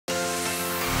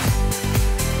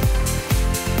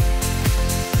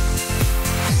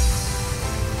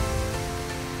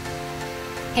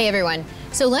Hey everyone,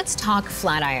 so let's talk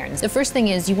flat irons. The first thing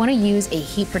is you want to use a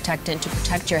heat protectant to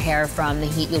protect your hair from the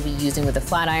heat you'll be using with a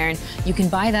flat iron. You can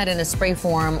buy that in a spray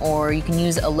form, or you can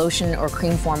use a lotion or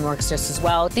cream form, works just as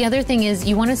well. The other thing is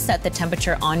you want to set the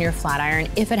temperature on your flat iron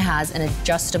if it has an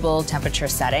adjustable temperature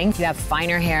setting. If you have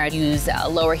finer hair, use a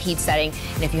lower heat setting,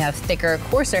 and if you have thicker,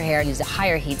 coarser hair, use a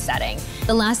higher heat setting.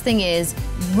 The last thing is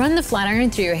run the flat iron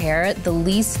through your hair the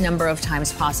least number of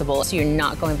times possible so you're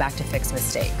not going back to fix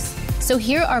mistakes. So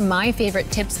here are my favorite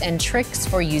tips and tricks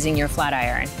for using your flat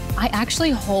iron. I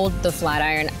actually hold the flat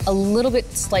iron a little bit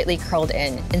slightly curled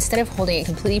in instead of holding it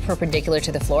completely perpendicular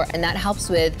to the floor, and that helps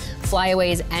with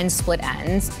flyaways and split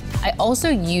ends. I also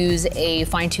use a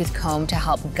fine-tooth comb to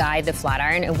help guide the flat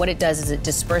iron, and what it does is it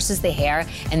disperses the hair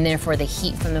and therefore the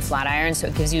heat from the flat iron, so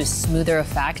it gives you a smoother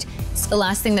effect. So the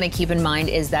last thing that I keep in mind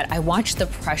is that I watch the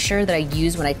pressure that I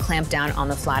use when I clamp down on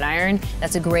the flat iron.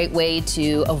 That's a great way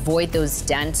to avoid those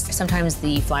dents. Sometimes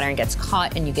the flat iron gets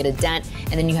caught and you get a dent,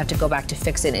 and then you have to go back to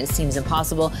fix it and it seems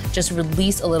impossible. Just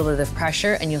release a little bit of the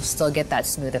pressure and you'll still get that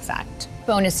smooth effect.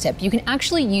 Bonus tip, you can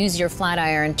actually use your flat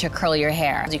iron to curl your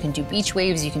hair. You can do beach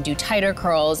waves, you can do tighter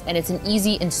curls, and it's an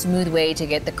easy and smooth way to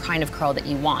get the kind of curl that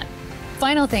you want.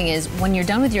 Final thing is, when you're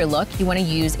done with your look, you want to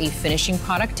use a finishing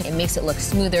product. It makes it look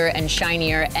smoother and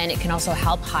shinier, and it can also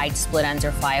help hide split ends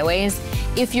or flyaways.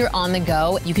 If you're on the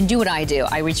go, you can do what I do.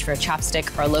 I reach for a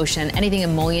chapstick or a lotion, anything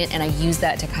emollient, and I use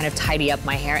that to kind of tidy up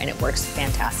my hair, and it works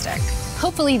fantastic.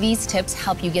 Hopefully these tips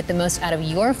help you get the most out of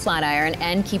your flat iron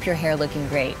and keep your hair looking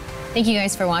great. Thank you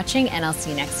guys for watching, and I'll see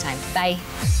you next time. Bye.